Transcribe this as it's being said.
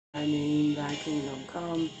Thy name, thy kingdom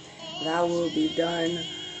come, thy will be done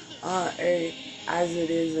on earth as it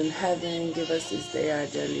is in heaven. Give us this day our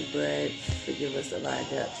daily bread. Forgive us of our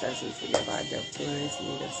debts as we forgive our debtors.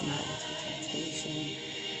 Lead us not into temptation.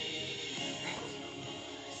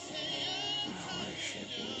 Worship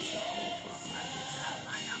you, Jehovah.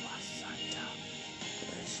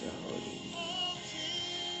 Bless your holy name.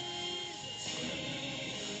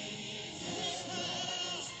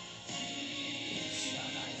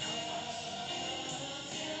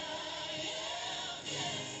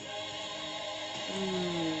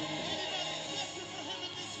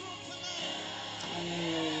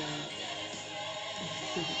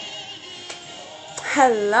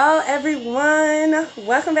 Hello everyone,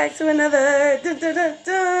 welcome back to another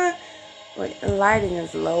Wait, the lighting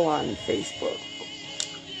is low on Facebook.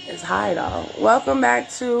 It's high though. Welcome back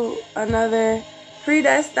to another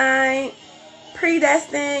Predestined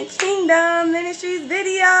Kingdom Ministries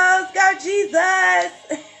videos. Go Jesus.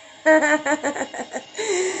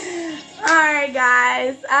 Alright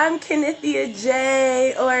guys, I'm Kennethia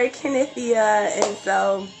J or Kennethia, and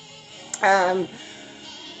so I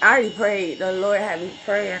already prayed. The Lord had me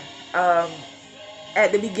pray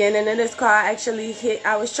at the beginning of this call. I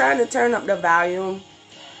was trying to turn up the volume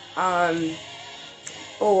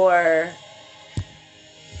or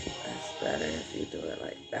that's better if you do it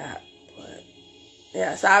like that. But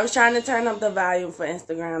yeah, so I was trying to turn up the volume for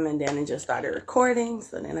Instagram, and then it just started recording,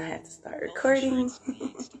 so then I had to start recording.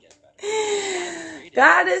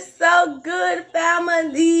 God is so good,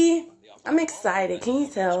 family. I'm excited. Can you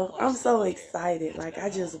tell? I'm so excited. Like,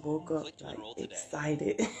 I just woke up, like,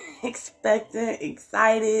 excited. Expectant,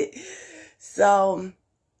 excited. So,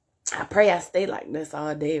 I pray I stay like this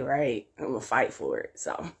all day, right? I'm going to fight for it.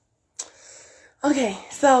 So, okay.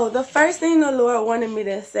 So, the first thing the Lord wanted me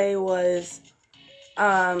to say was,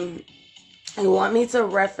 He want me to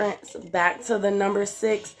reference back to the number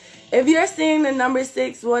 6. If you're seeing the number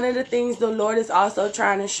 6, one of the things the Lord is also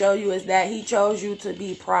trying to show you is that He chose you to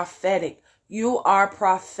be prophetic. You are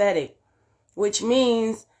prophetic, which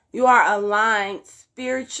means you are aligned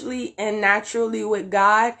spiritually and naturally with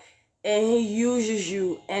God, and He uses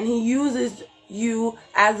you, and He uses you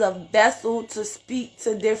as a vessel to speak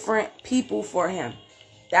to different people for Him.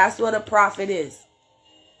 That's what a prophet is.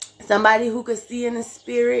 Somebody who could see in the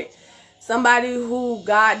spirit. Somebody who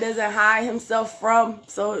God doesn't hide Himself from,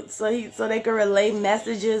 so they can relay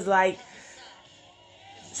messages. Like,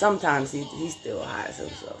 sometimes he still hides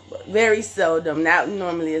Himself, but very seldom. That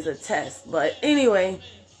normally is a test. But anyway,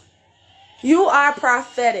 you are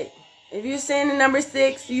prophetic. If you're saying the number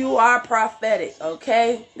 6, you are prophetic.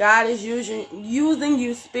 Okay, God is using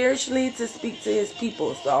you spiritually to speak to His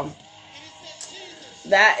people. So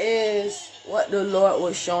that is what the Lord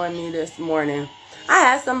was showing me this morning. I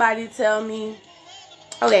had somebody tell me,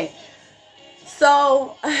 okay,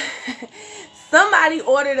 so somebody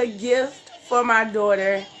ordered a gift for my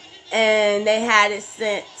daughter, and they had it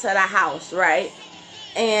sent to the house, right?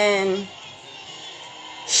 And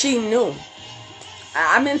she knew.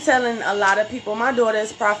 I've been telling a lot of people, my daughter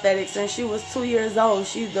is prophetic since she was 2 years old.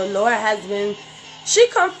 She confirmed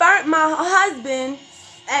my husband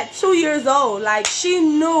at 2 years old. Like, she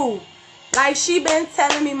knew. Like, she been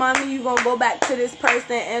telling me, Mommy, you gonna go back to this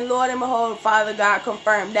person. And Lord and behold, Father God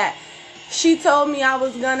confirmed that. She told me I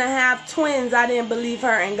was gonna have twins. I didn't believe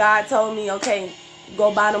her. And God told me, okay,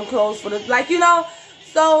 go buy them clothes for the... Like, you know.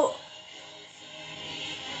 So,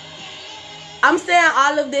 I'm saying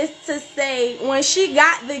all of this to say, when she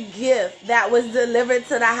got the gift that was delivered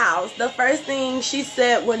to the house, the first thing she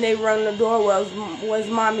said when they rung the door was,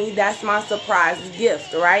 Mommy, that's my surprise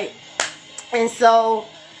gift, right? And so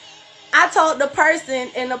I told the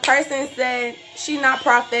person, and the person said, she not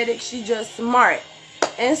prophetic, she just smart.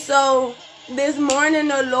 And so this morning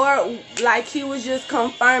the Lord, like, He was just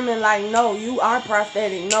confirming, like, no, you are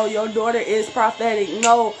prophetic. No, your daughter is prophetic.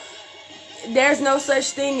 No, there's no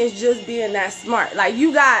such thing as just being that smart. Like,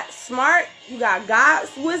 you got smart, you got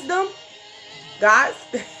God's wisdom, God's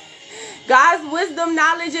wisdom,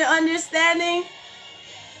 knowledge, and understanding.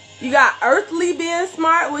 You got earthly being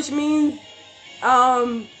smart, which means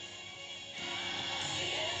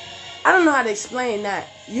I don't know how to explain that.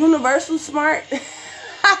 Universal smart.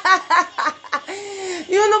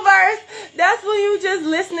 Universe. That's when you just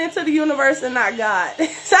listening to the universe and not God.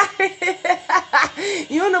 Sorry.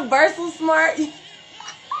 Universal smart.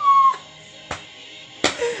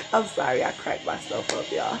 I'm sorry. I cracked myself up,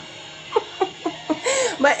 y'all.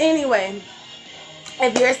 But anyway,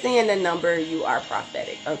 if you're seeing the number, you are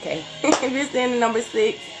prophetic. Okay. If you're seeing the number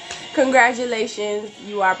 6, congratulations.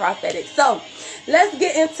 You are prophetic. So, let's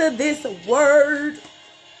get into this word.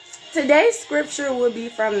 Today's scripture will be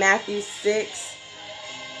from Matthew 6,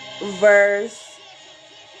 verse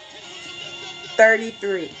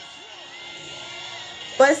 33.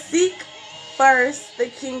 But seek first the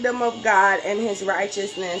kingdom of God and his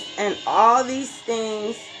righteousness, and all these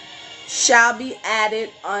things shall be added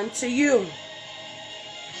unto you.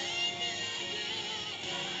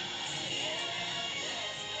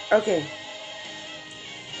 Okay.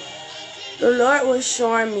 The Lord was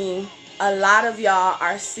showing me a lot of y'all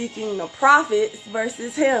are seeking the prophets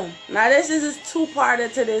versus him. Now this is a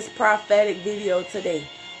two-parter to this prophetic video today.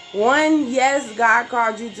 One, yes, God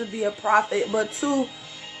called you to be a prophet, but two,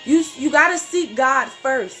 you got to seek God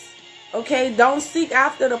first. Okay, don't seek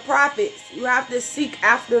after the prophets. You have to seek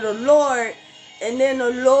after the Lord, and then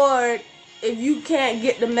the Lord, if you can't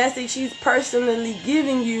get the message he's personally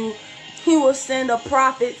giving you, he will send a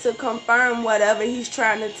prophet to confirm whatever he's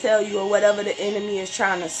trying to tell you or whatever the enemy is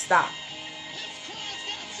trying to stop.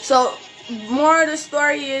 So, more of the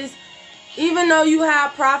story is, even though you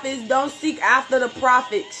have prophets, don't seek after the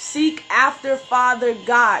prophets. Seek after Father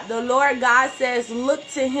God. The Lord God says, look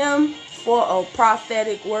to him for a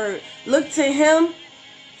prophetic word. Look to him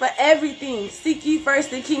for everything. Seek ye first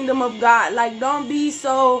the kingdom of God. Like, don't be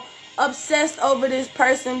so obsessed over this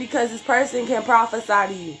person because this person can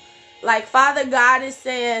prophesy to you. Like, Father God is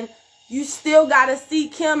saying, you still got to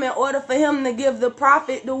seek him in order for him to give the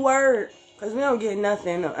prophet the word. Because we don't get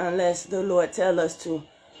nothing unless the Lord tell us to.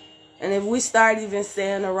 And if we start even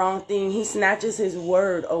saying the wrong thing, he snatches his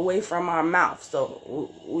word away from our mouth. So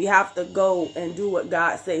we have to go and do what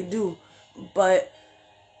God say do. But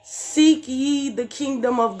seek ye the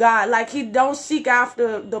kingdom of God. Like, he don't seek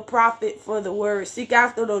after the prophet for the word. Seek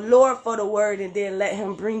after the Lord for the word, and then let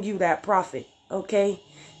him bring you that prophet. Okay?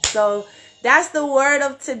 So that's the word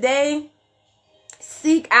of today.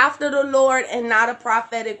 Seek after the Lord and not a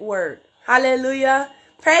prophetic word. Hallelujah.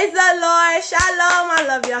 Praise the Lord. Shalom. I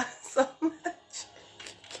love y'all so much.